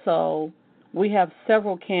 Also, we have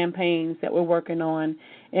several campaigns that we're working on,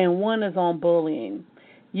 and one is on bullying.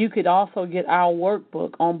 You could also get our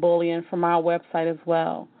workbook on bullying from our website as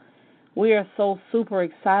well. We are so super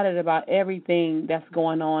excited about everything that's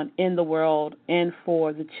going on in the world and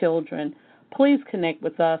for the children. Please connect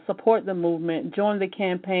with us, support the movement, join the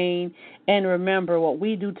campaign, and remember what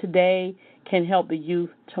we do today can help the youth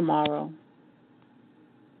tomorrow.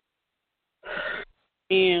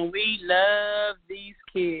 And we love these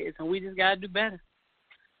kids, and we just got to do better.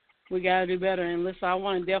 We got to do better. And listen, I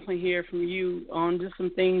want to definitely hear from you on just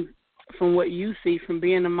some things from what you see from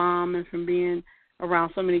being a mom and from being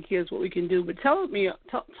around so many kids, what we can do. But talk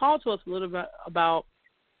to us a little bit about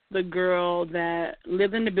the girl that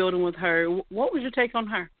lived in the building with her. What was your take on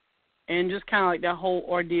her? And just kind of like that whole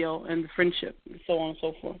ordeal and the friendship and so on and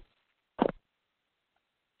so forth.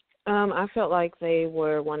 I felt like they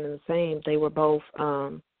were one and the same. They were both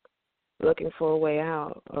looking for a way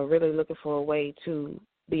out, or really looking for a way to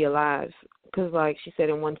be alive. Because, like she said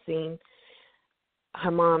in one scene,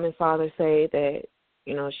 her mom and father say that,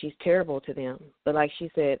 you know, she's terrible to them. But like she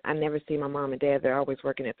said, I never see my mom and dad. They're always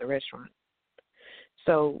working at the restaurant.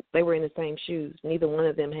 So they were in the same shoes. Neither one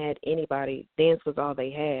of them had anybody. Dance was all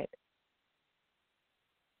they had.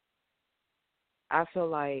 I feel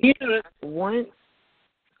like once...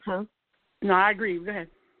 Huh? No, I agree. Go ahead.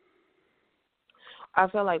 I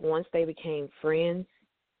felt like once they became friends,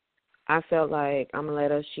 I felt like I'm gonna let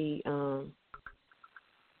her. She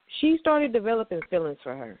started developing feelings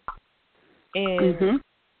for her, and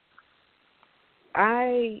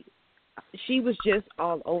she was just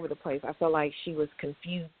all over the place. I felt like she was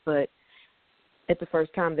confused, but at the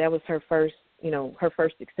first time, that was her first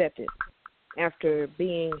acceptance after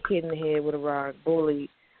being hit in the head with a rock, bullied,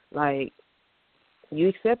 like. You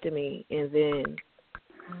accepted me, and then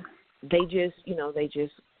they just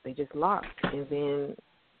locked, and then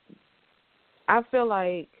I feel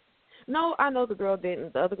like I know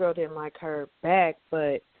the other girl didn't like her back,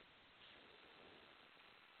 but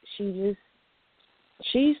she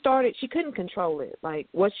couldn't control it. Like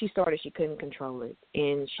what she started, she couldn't control it,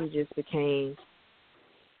 and she just became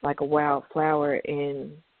like a wildflower,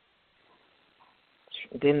 and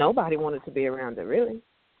then nobody wanted to be around her really.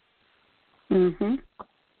 Mhm.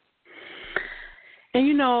 And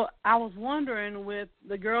you know, I was wondering with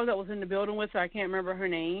the girl that was in the building with her, I can't remember her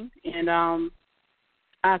name, and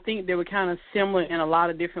I think they were kind of similar in a lot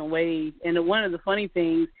of different ways. And one of the funny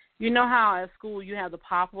things, you know how at school you have the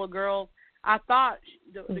popular girl? I thought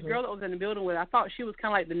the girl that was in the building with her, I thought she was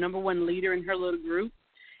kind of like the number one leader in her little group.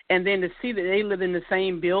 And then to see that they lived in the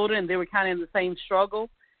same building, they were kind of in the same struggle.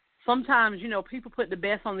 Sometimes, you know, people put the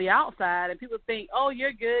best on the outside, and people think, oh,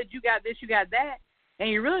 you're good, you got this, you got that, and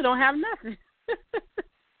you really don't have nothing.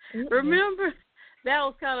 Remember, that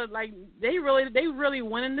was kind of like they really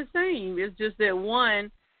winning the same. It's just that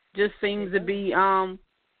one just seems to be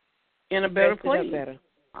in a better place. Better.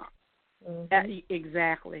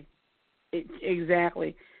 Exactly.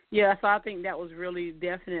 Exactly. Yeah, so I think that was really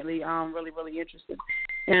definitely really interesting.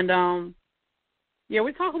 And yeah,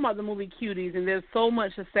 we're talking about the movie Cuties, and there's so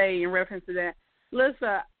much to say in reference to that.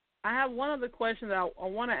 Lisa, I have one other question that I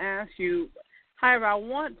want to ask you. However, I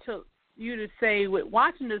want you to say, with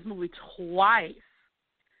watching this movie twice,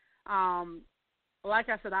 like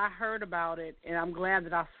I said, I heard about it, and I'm glad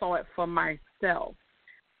that I saw it for myself.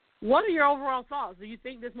 What are your overall thoughts? Do you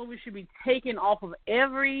think this movie should be taken off of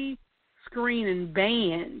every screen and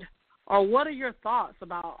banned? Or what are your thoughts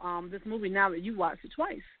about this movie now that you watched it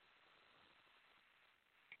twice?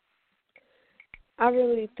 I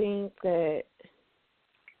really think that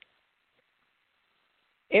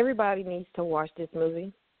everybody needs to watch this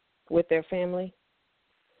movie with their family.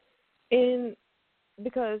 And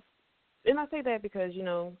I say that because, you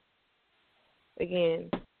know,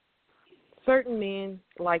 again, certain men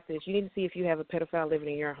like this. You need to see if you have a pedophile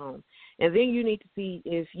living in your home. And then you need to see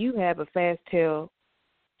if you have a fast tail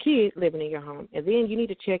kid living in your home. And then you need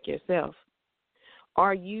to check yourself.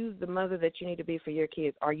 Are you the mother that you need to be for your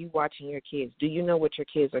kids? Are you watching your kids? Do you know what your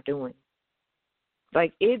kids are doing?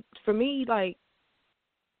 Like, for me, like,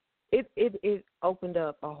 it opened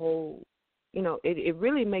up a whole, you know, it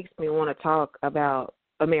really makes me want to talk about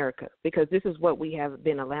America, because this is what we have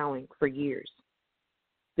been allowing for years.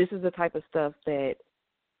 This is the type of stuff that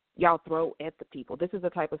y'all throw at the people. This is the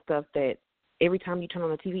type of stuff that every time you turn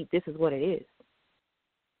on the TV, this is what it is.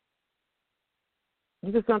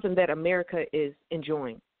 This is something that America is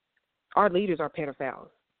enjoying. Our leaders are pedophiles.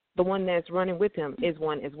 The one that's running with him is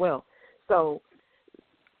one as well. So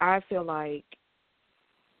I feel like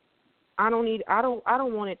I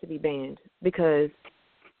don't want it to be banned because,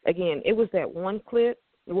 again, it was that one clip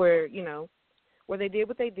where, where they did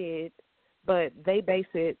what they did, but they base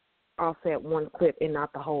it off that one clip and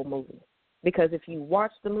not the whole movie. Because if you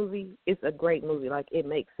watch the movie, it's a great movie. Like, it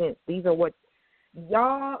makes sense. These are what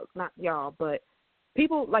not y'all, but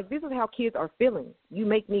people, like, this is how kids are feeling. You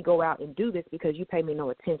make me go out and do this because you pay me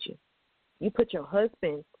no attention. You put your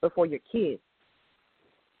husband before your kids.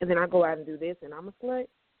 And then I go out and do this and I'm a slut.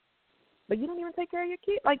 But you don't even take care of your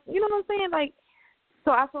kid. Like, you know what I'm saying? Like,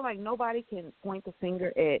 so I feel like nobody can point the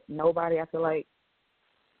finger at nobody. I feel like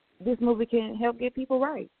this movie can help get people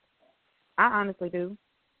right. I honestly do.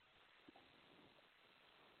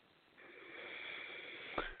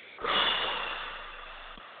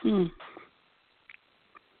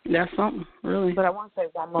 That's something, really. But I want to say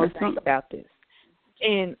one more thing about this.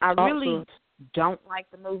 And I really don't like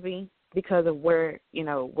the movie because of where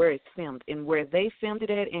it's filmed and where they filmed it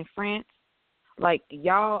at in France. Like,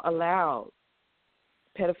 y'all allow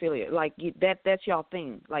pedophilia. Like, that's y'all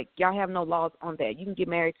thing. Like, y'all have no laws on that. You can get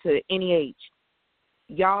married to any age.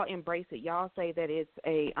 Y'all embrace it. Y'all say that it's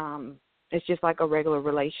just like a regular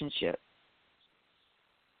relationship.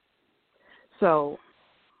 So,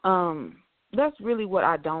 that's really what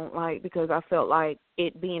I don't like because I felt like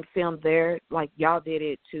it being filmed there, like y'all did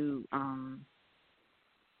it to kind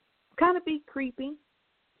of be creepy,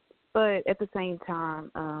 but at the same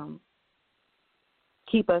time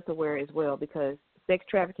keep us aware as well because sex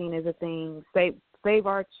trafficking is a thing. Save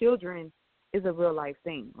our children is a real life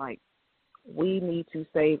thing. Like, we need to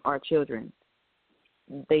save our children.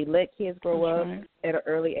 They let kids grow up at an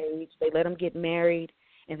early age. They let them get married,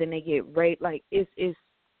 and then they get raped. Like, it's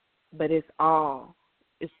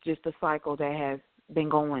just a cycle that has been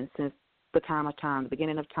going since the time of time, the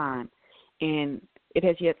beginning of time, and it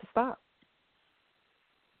has yet to stop.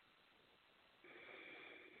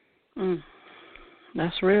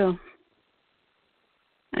 That's real.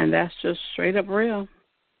 And that's just straight up real.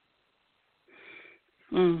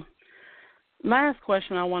 Last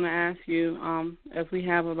question I want to ask you, as we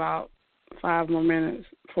have about 5 more minutes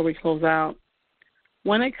before we close out.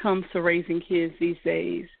 When it comes to raising kids these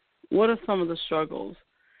days, what are some of the struggles?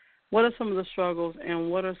 What are some of the struggles and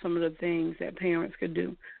what are some of the things that parents could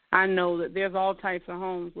do? I know that there's all types of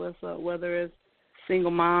homes, whether it's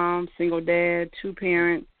single mom, single dad,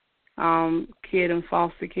 2-parent, kid in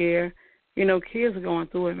foster care. Kids are going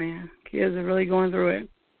through it, man. Kids are really going through it.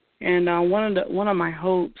 And one of my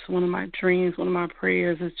hopes, one of my dreams, one of my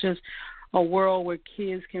prayers is just a world where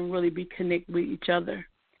kids can really be connected with each other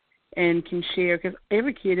and can share, because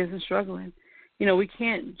every kid isn't struggling. We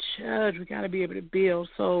can't judge. We got to be able to build.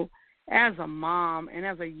 So as a mom and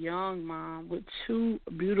as a young mom with 2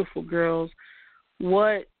 beautiful girls,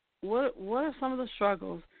 what are some of the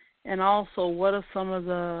struggles? And also, what are some of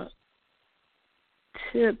the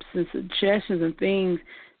tips and suggestions and things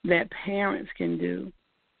that parents can do?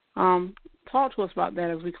 Talk to us about that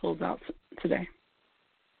as we close out today.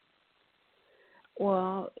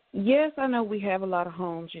 Well, yes, I know we have a lot of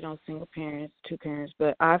homes, single parents, 2 parents,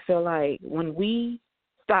 but I feel like when we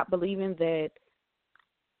stop believing that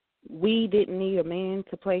we didn't need a man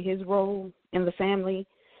to play his role in the family,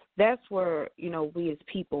 that's where, we as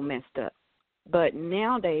people messed up. But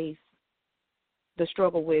nowadays, the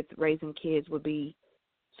struggle with raising kids would be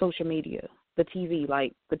social media, the TV.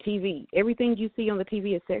 Like, the TV, everything you see on the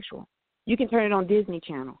TV is sexual. You can turn it on Disney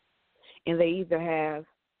Channel, and they either have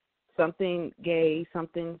something gay,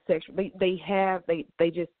 something sexual. They're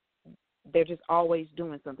just always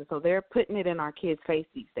doing something. So they're putting it in our kids' face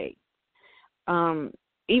these days.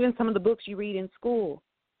 Even some of the books you read in school,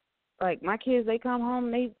 like my kids, they come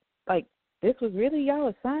home, they like, this was really y'all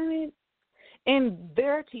assignment? And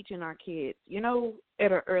they're teaching our kids,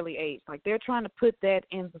 at an early age. Like, they're trying to put that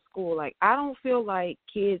in the school. Like, I don't feel like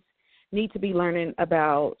kids need to be learning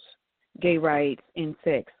about gay rights and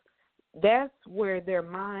sex. That's where their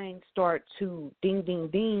minds start to ding, ding,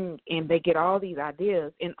 ding, and they get all these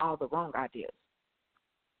ideas and all the wrong ideas.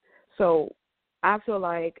 So I feel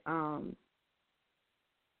like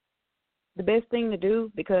the best thing to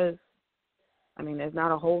do, because, there's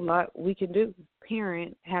not a whole lot we can do.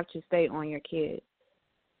 Parents have to stay on your kid.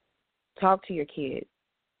 Talk to your kid.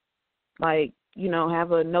 Like,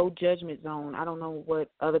 have a no judgment zone. I don't know what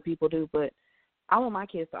other people do, but I want my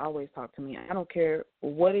kids to always talk to me. I don't care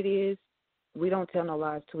what it is. We don't tell no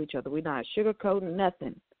lies to each other. We're not sugarcoating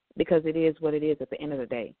nothing because it is what it is at the end of the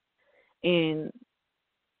day. And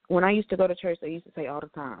when I used to go to church, I used to say all the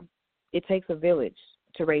time, it takes a village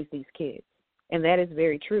to raise these kids. And that is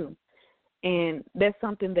very true. And that's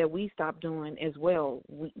something that we stopped doing as well.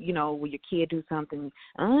 When your kid do something,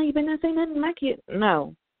 you better not say nothing to my kid.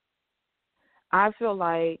 No. I feel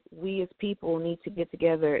like we as people need to get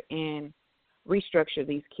together and restructure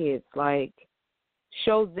these kids. Like,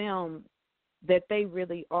 show them that they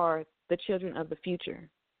really are the children of the future.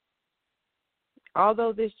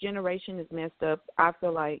 Although this generation is messed up, I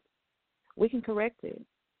feel like we can correct it.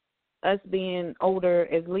 Us being older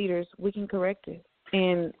as leaders, we can correct it.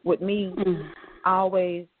 And with me,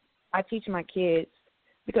 I teach my kids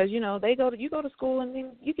because, you go to school and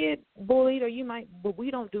then you get bullied but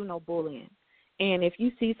we don't do no bullying. And if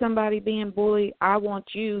you see somebody being bullied, I want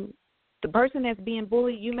you, the person that's being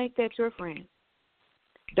bullied, you make that your friend.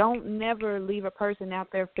 Don't never leave a person out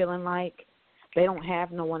there feeling like they don't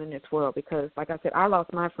have no one in this world because, like I said, I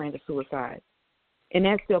lost my friend to suicide. And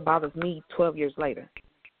that still bothers me 12 years later.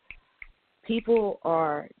 People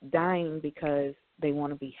are dying because they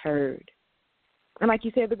want to be heard. And like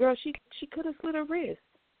you said, the girl, she could have slit her wrist.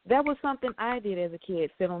 That was something I did as a kid,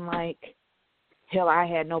 feeling like, hell, I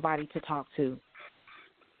had nobody to talk to.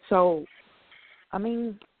 So, I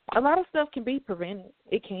mean, a lot of stuff can be prevented.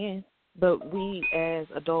 It can. But we as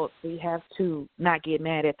adults, we have to not get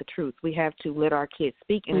mad at the truth. We have to let our kids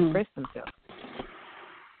speak and express themselves.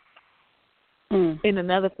 And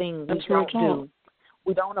another thing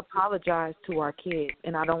we don't apologize to our kids,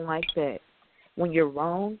 and I don't like that. When you're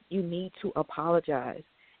wrong, you need to apologize.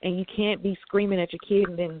 And you can't be screaming at your kid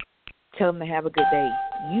and then tell them to have a good day.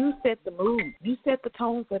 You set the mood. You set the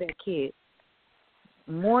tone for that kid.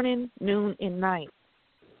 Morning, noon, and night.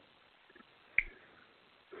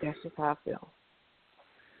 That's just how I feel.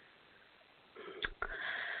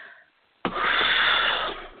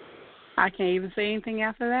 I can't even say anything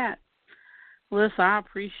after that. Melissa, I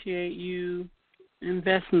appreciate you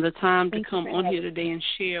investing the time to come on here today and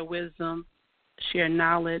share wisdom, share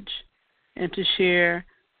knowledge, and to share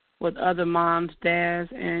with other moms, dads,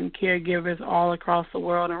 and caregivers all across the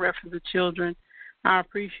world in reference to children. I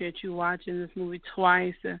appreciate you watching this movie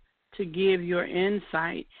twice to give your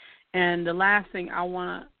insight. And the last thing I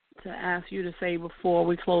want to ask you to say before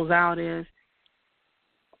we close out is,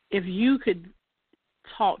 if you could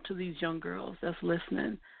talk to these young girls that's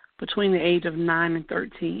listening between the age of 9 and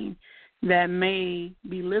 13 that may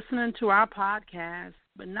be listening to our podcast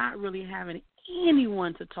but not really having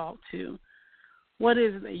anyone to talk to, what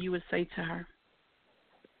is it that you would say to her?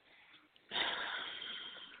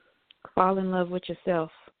 Fall in love with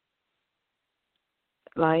yourself.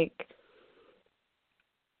 Like,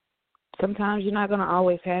 sometimes you're not going to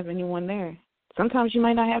always have anyone there. Sometimes you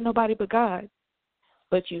might not have nobody but God.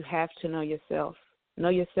 But you have to know yourself. Know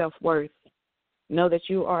your self-worth. Know that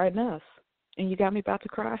you are enough. And you got me about to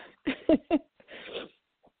cry.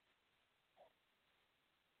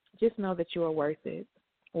 Just know that you are worth it.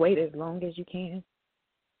 Wait as long as you can.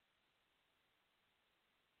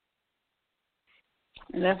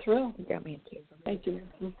 And that's real. You got me in tears. Thank you.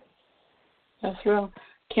 That's real.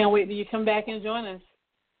 Can't wait till you come back and join us.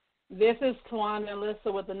 This is Tawana and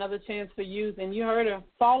Melissa with Another Chance for Youth, and you heard her.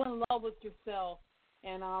 Fall in love with yourself.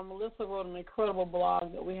 And Melissa wrote an incredible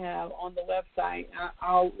blog that we have on the website.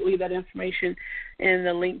 I'll leave that information in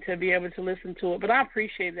the link to be able to listen to it. But I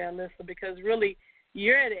appreciate that, Melissa, because really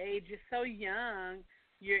you're at an age, you're so young.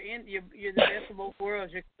 You're the best of both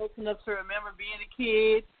worlds. You're close enough to remember being a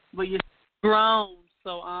kid, but you're grown.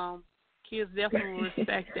 So kids definitely will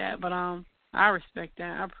respect that. But I respect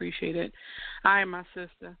that. I appreciate it. I am my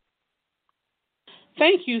sister.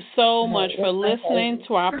 Thank you so much for listening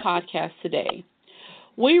to our podcast today.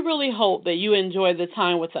 We really hope that you enjoyed the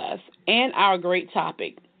time with us and our great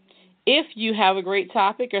topic. If you have a great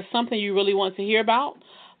topic or something you really want to hear about,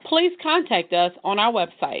 please contact us on our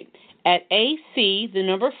website at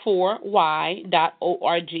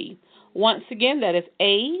ac4y.org. Once again, that is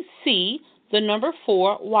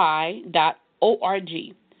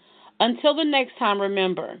ac4y.org. Until the next time,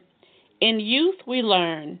 remember, in youth we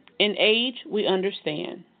learn, in age we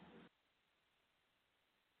understand.